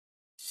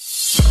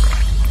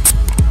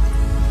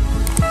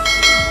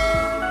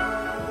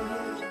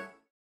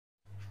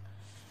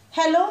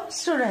Hello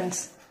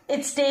students,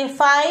 it's day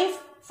 5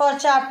 for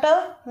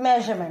chapter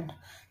measurement.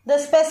 The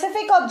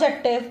specific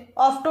objective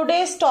of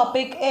today's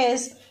topic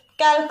is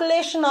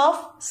calculation of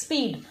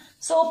speed.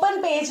 So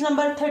open page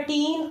number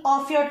 13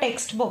 of your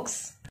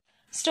textbooks.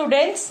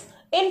 Students,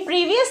 in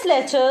previous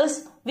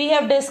lectures we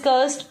have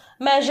discussed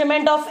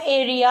measurement of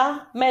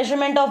area,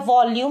 measurement of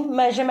volume,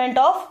 measurement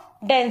of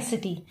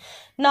density.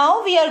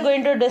 Now we are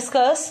going to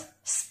discuss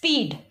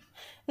speed.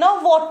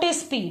 Now what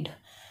is speed?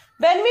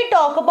 When we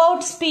talk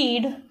about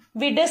speed,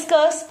 we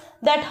discuss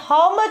that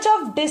how much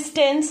of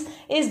distance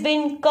is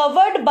being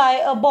covered by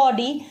a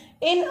body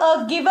in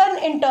a given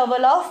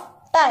interval of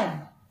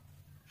time.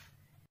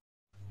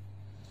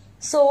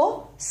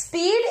 So,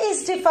 speed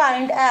is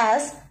defined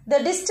as the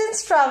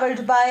distance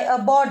travelled by a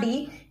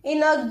body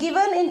in a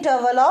given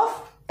interval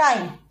of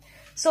time.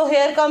 So,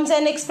 here comes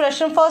an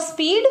expression for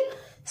speed.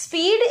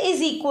 Speed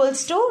is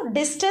equals to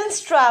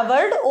distance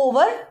travelled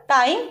over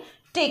time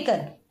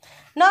taken.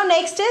 Now,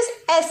 next is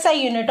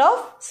SI unit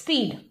of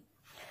speed.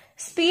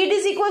 Speed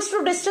is equals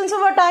to distance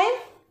over time.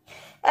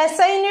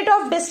 SI unit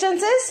of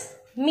distance is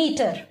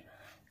meter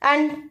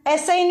and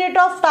SI unit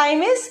of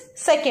time is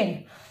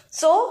second.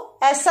 So,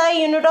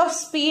 SI unit of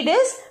speed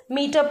is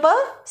meter per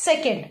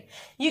second.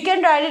 You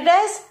can write it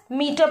as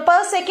meter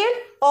per second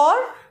or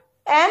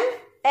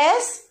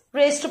ms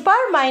raised to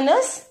power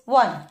minus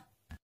 1.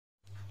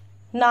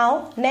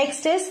 Now,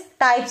 next is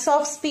types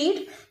of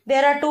speed.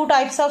 There are two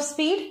types of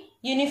speed,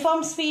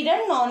 uniform speed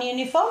and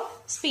non-uniform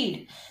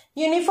speed.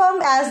 Uniform,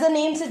 as the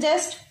name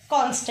suggests,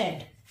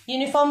 constant.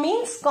 Uniform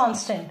means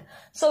constant.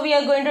 So we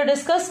are going to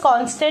discuss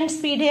constant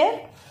speed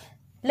here.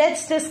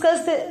 Let's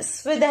discuss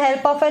this with the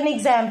help of an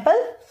example.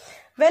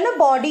 When a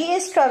body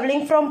is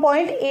traveling from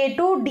point A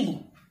to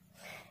D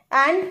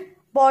and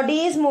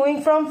body is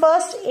moving from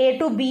first A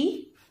to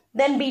B,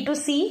 then B to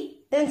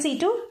C, then C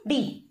to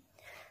D.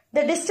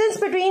 The distance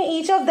between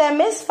each of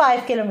them is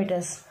 5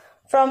 kilometers.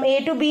 From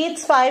A to B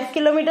it's 5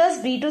 kilometers,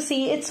 B to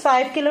C it's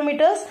 5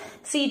 kilometers,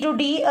 C to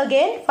D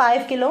again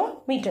 5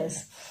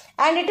 kilometers.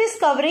 And it is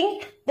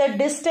covering the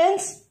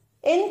distance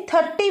in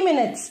 30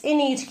 minutes in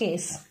each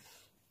case.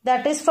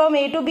 That is from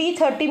A to B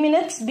 30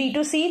 minutes, B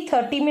to C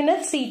 30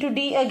 minutes, C to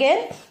D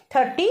again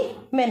 30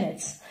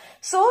 minutes.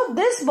 So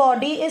this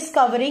body is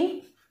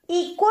covering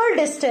equal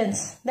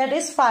distance, that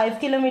is 5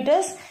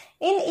 kilometers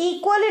in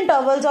equal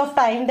intervals of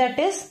time, that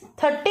is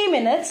 30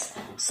 minutes.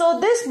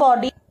 So this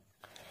body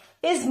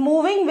is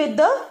moving with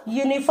the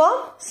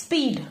uniform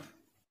speed.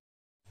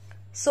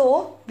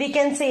 So we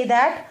can say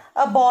that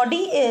a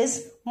body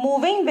is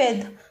moving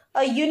with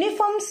a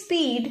uniform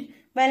speed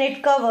when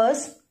it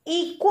covers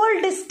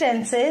equal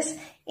distances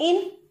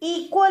in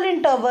equal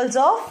intervals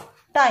of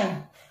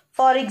time.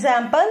 For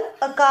example,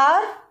 a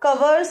car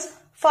covers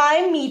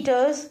 5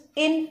 meters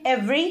in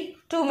every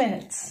 2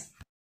 minutes.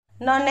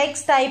 Now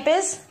next type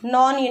is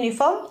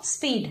non-uniform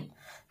speed.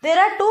 There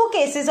are two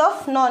cases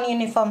of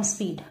non-uniform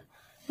speed.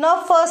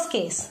 Now first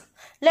case,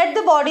 let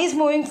the body is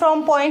moving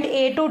from point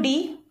A to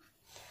D.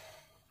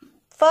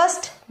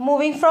 First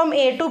moving from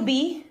A to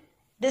B,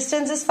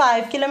 distance is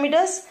 5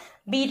 kilometers,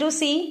 B to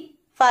C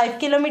 5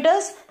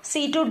 kilometers,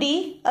 C to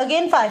D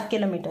again 5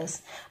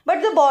 kilometers.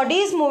 But the body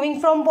is moving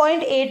from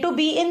point A to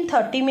B in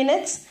 30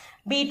 minutes,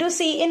 B to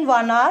C in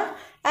 1 hour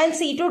and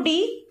C to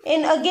D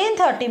in again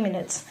 30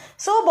 minutes.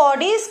 So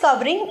body is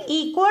covering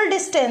equal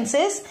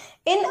distances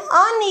in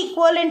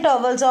unequal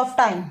intervals of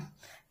time.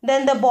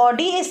 Then the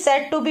body is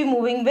said to be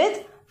moving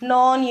with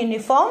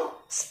non-uniform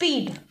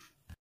speed.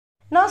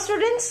 Now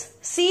students,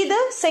 see the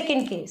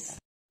second case.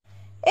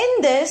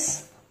 In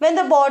this, when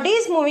the body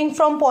is moving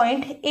from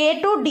point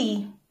A to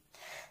D,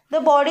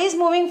 the body is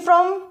moving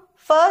from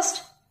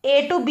first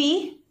A to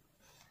B,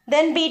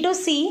 then B to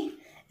C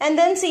and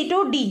then C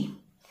to D.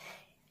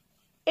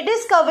 It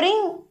is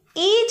covering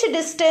each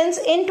distance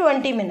in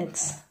 20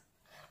 minutes.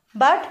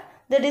 But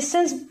the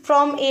distance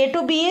from A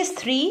to B is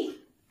 3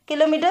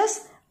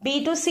 kilometers,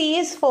 B to C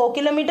is 4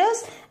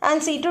 kilometers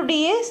and C to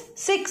D is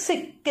 6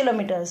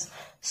 kilometers.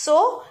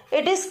 So,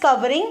 it is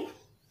covering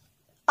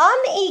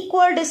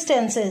unequal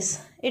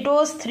distances. It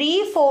was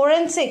 3, 4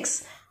 and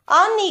 6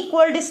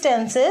 unequal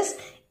distances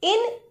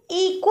in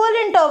equal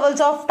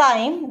intervals of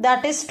time,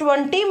 that is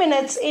 20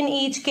 minutes in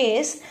each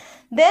case.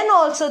 Then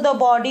also the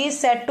body is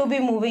said to be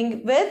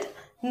moving with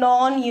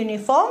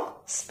non-uniform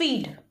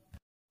speed.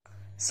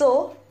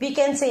 So, we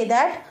can say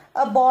that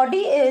a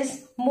body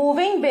is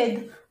moving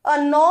with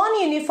a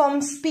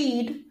non-uniform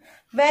speed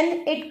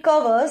when it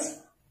covers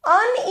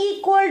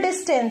unequal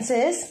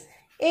distances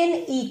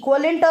in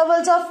equal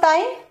intervals of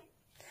time,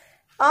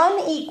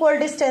 unequal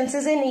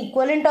distances in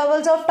equal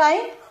intervals of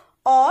time,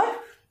 or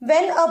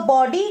when a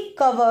body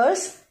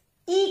covers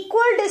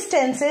equal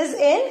distances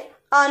in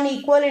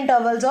unequal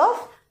intervals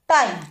of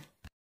time.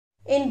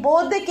 In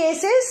both the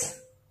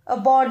cases, a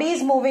body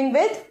is moving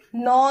with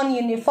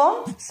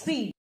non-uniform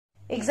speed.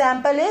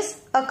 Example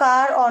is a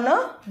car on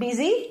a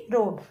busy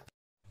road.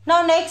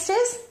 Now next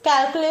is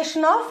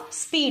calculation of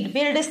speed.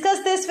 We will discuss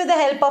this with the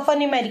help of a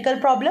numerical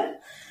problem.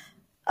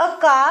 A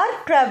car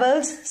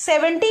travels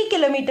 70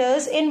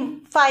 kilometers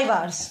in 5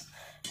 hours.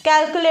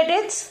 calculate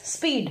its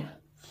speed.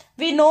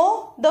 We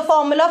know the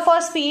formula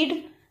for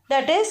speed,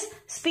 that is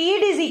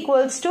speed is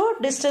equals to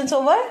distance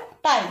over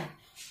time.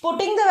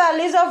 Putting the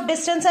values of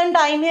distance and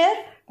time here,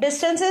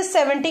 distance is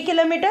 70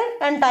 km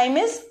and time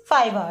is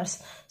 5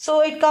 hours.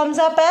 So it comes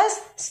up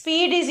as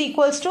speed is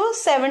equals to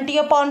 70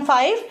 upon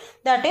 5,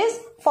 that is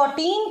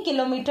 14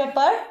 km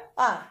per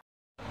hour.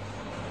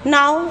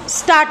 Now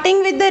starting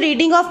with the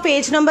reading of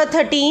page number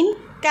 13,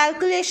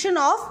 calculation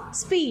of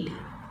speed.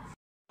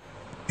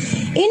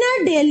 In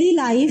our daily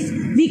life,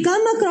 we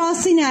come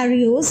across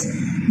scenarios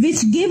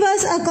which give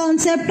us a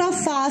concept of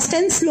fast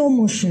and slow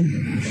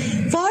motion.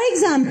 For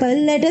example,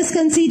 let us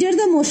consider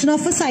the motion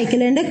of a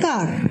cycle and a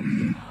car.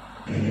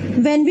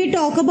 When we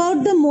talk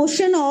about the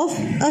motion of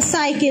a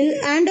cycle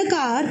and a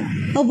car,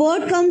 a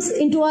word comes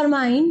into our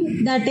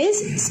mind, that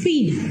is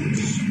speed.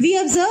 We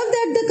observe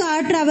that the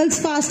car travels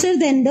faster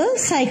than the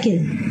cycle.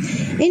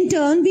 In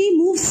turn, we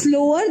move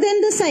slower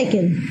than the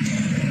cycle.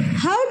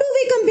 How do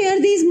we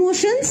compare these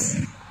motions?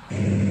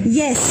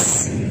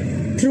 Yes,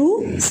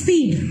 through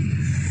speed.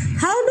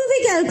 How do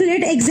we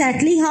calculate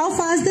exactly how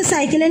fast the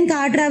cycle and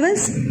car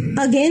travels?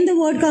 Again, the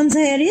word comes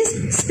here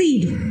is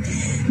speed.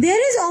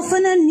 There is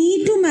often a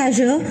need to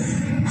measure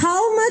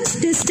how much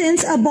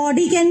distance a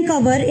body can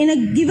cover in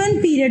a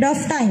given period of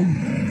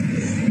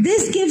time.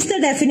 This gives the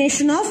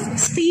definition of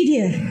speed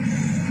here.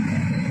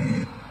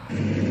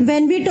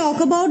 When we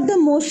talk about the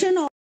motion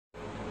of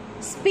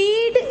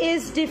speed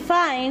is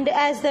defined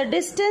as the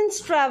distance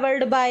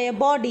traveled by a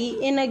body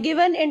in a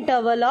given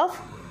interval of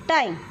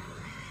time.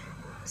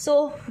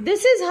 So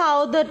this is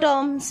how the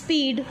term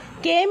speed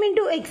came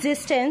into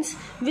existence,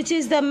 which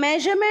is the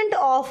measurement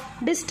of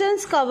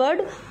distance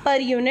covered per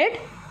unit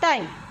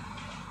time.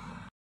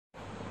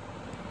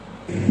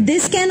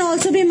 This can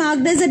also be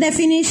marked as a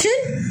definition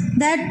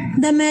that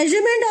the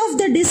measurement of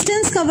the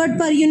distance covered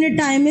per unit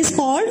time is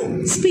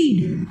called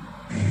speed.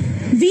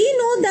 We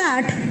know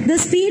that the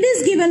speed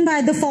is given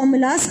by the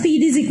formula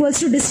speed is equals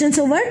to distance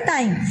over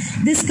time.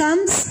 This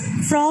comes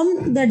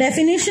from the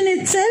definition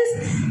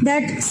itself,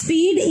 that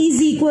speed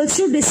is equals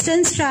to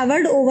distance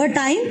travelled over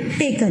time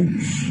taken.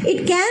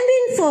 It can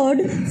be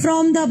inferred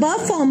from the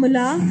above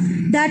formula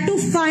that to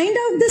find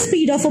out the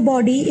speed of a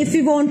body, if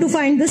we want to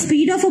find the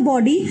speed of a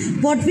body,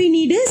 what we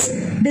need is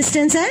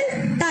distance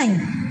and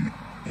time.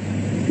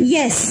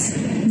 Yes,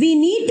 we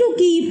need to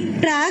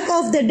keep track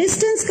of the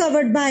distance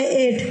covered by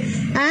it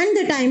and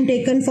the time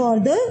taken for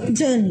the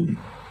journey.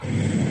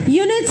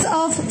 Units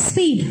of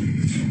speed.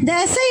 The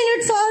SI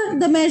unit for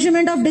the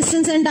measurement of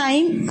distance and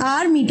time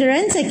are meter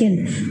and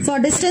second. For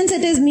distance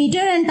it is meter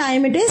and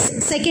time it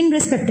is second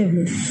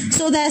respectively.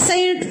 So the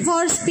SI unit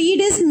for speed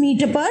is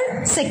meter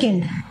per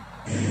second.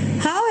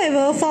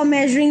 However, for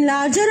measuring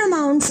larger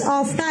amounts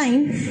of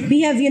time,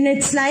 we have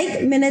units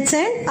like minutes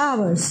and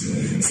hours.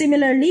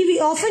 Similarly, we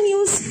often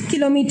use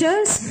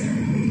kilometers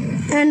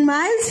and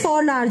miles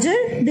for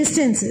larger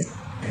distances.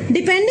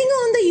 Depending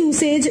on the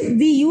usage,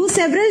 we use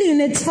several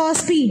units for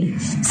speed.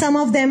 Some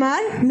of them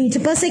are meter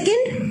per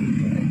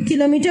second,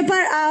 kilometer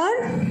per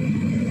hour,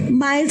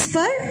 miles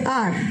per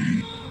hour.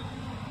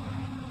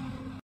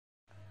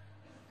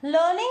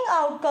 Learning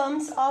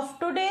outcomes of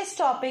today's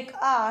topic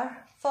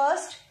are: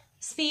 first,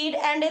 speed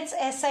and its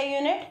SI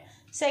unit.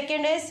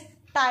 Second is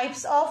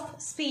types of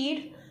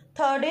speed.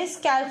 Third is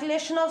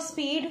calculation of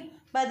speed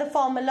by the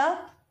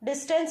formula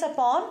distance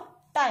upon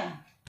time.